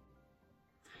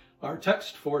Our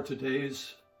text for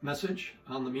today's message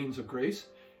on the means of grace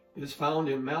is found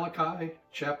in Malachi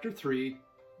chapter 3,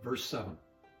 verse 7.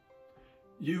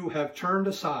 You have turned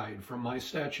aside from my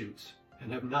statutes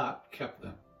and have not kept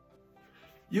them.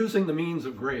 Using the means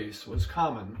of grace was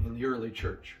common in the early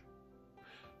church.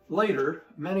 Later,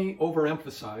 many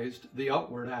overemphasized the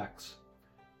outward acts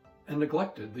and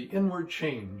neglected the inward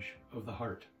change of the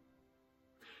heart.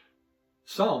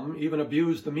 Some even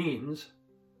abused the means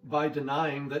by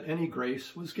denying that any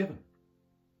grace was given.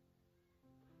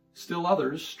 Still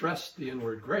others stressed the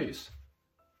inward grace,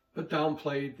 but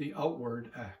downplayed the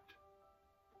outward act,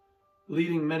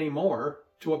 leading many more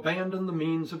to abandon the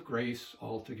means of grace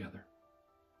altogether.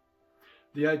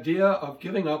 The idea of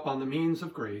giving up on the means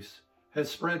of grace has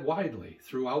spread widely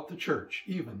throughout the church,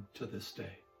 even to this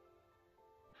day.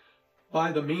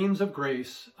 By the means of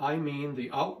grace, I mean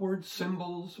the outward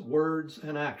symbols, words,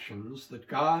 and actions that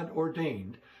God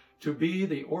ordained to be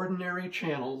the ordinary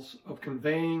channels of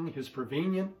conveying his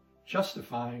prevenient,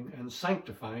 justifying, and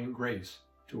sanctifying grace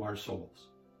to our souls.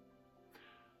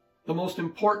 The most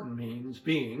important means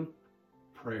being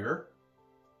prayer,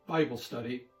 Bible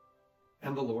study,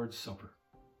 and the Lord's Supper.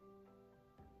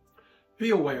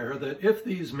 Be aware that if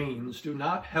these means do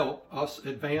not help us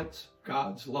advance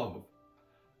God's love,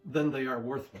 then they are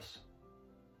worthless.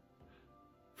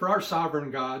 For our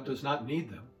sovereign God does not need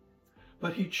them,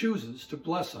 but he chooses to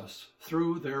bless us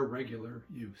through their regular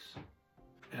use.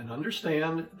 And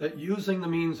understand that using the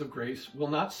means of grace will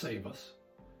not save us,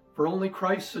 for only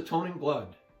Christ's atoning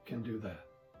blood can do that.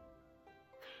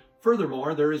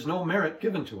 Furthermore, there is no merit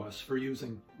given to us for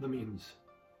using the means.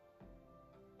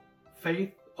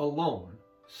 Faith alone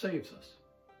saves us.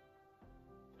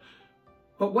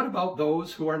 But what about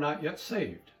those who are not yet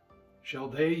saved? Shall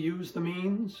they use the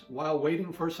means while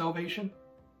waiting for salvation?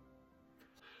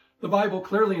 The Bible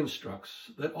clearly instructs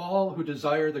that all who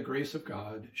desire the grace of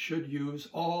God should use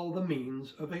all the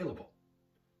means available,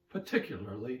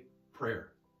 particularly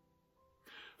prayer.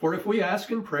 For if we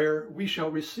ask in prayer, we shall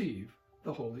receive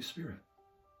the Holy Spirit.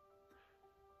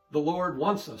 The Lord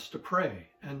wants us to pray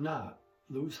and not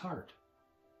lose heart.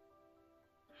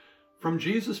 From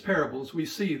Jesus' parables, we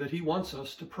see that he wants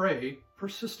us to pray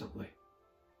persistently.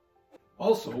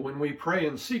 Also, when we pray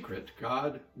in secret,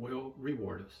 God will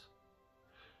reward us.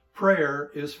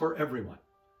 Prayer is for everyone,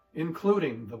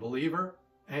 including the believer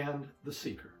and the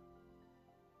seeker.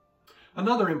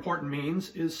 Another important means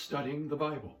is studying the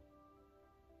Bible.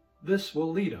 This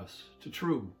will lead us to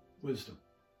true wisdom.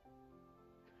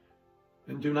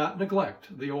 And do not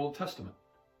neglect the Old Testament,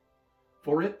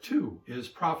 for it too is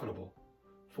profitable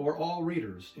for all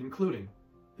readers, including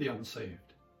the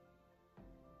unsaved.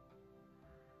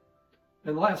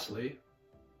 And lastly,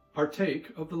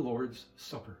 partake of the Lord's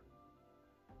Supper.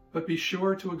 But be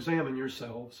sure to examine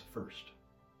yourselves first.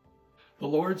 The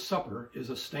Lord's Supper is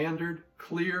a standard,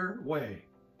 clear way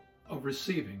of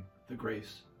receiving the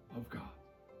grace of God.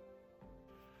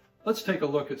 Let's take a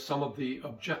look at some of the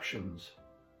objections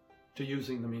to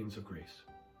using the means of grace.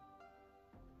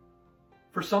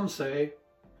 For some say,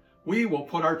 we will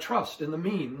put our trust in the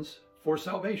means for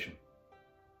salvation.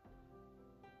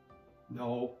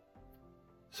 No,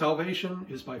 salvation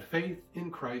is by faith in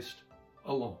Christ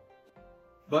alone.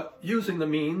 But using the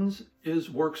means is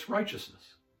works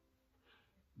righteousness.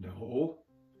 No,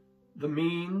 the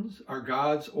means are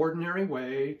God's ordinary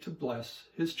way to bless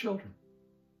his children.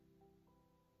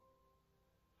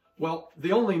 Well,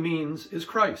 the only means is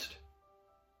Christ.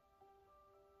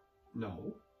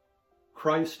 No,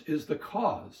 Christ is the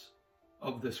cause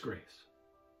of this grace.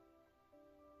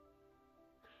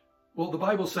 Well, the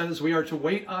Bible says we are to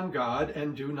wait on God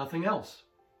and do nothing else.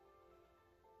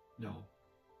 No.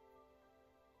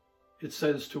 It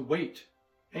says to wait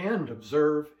and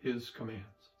observe his commands.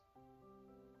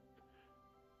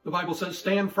 The Bible says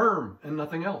stand firm and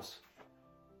nothing else.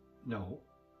 No.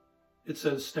 It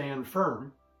says stand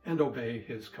firm and obey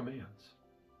his commands.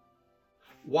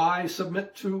 Why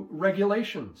submit to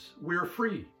regulations? We're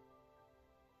free.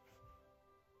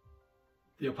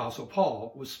 The Apostle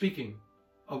Paul was speaking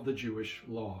of the Jewish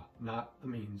law, not the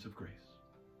means of grace.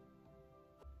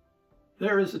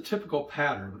 There is a typical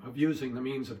pattern of using the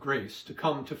means of grace to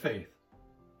come to faith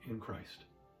in Christ.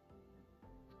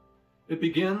 It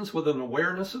begins with an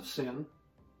awareness of sin,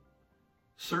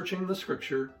 searching the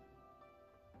Scripture,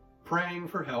 praying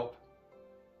for help,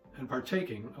 and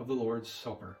partaking of the Lord's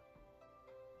Supper,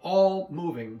 all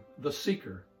moving the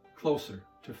seeker closer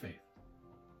to faith.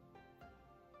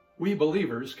 We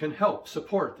believers can help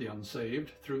support the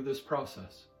unsaved through this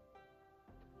process.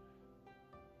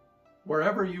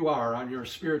 Wherever you are on your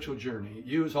spiritual journey,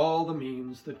 use all the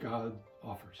means that God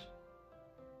offers.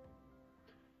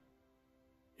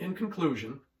 In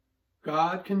conclusion,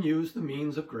 God can use the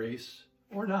means of grace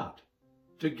or not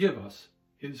to give us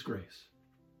his grace.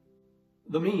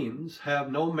 The means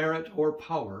have no merit or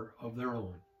power of their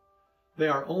own. They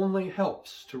are only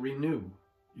helps to renew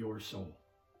your soul.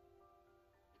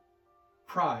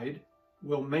 Pride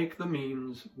will make the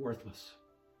means worthless.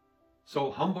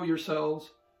 So humble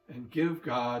yourselves and give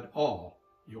God all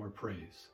your praise.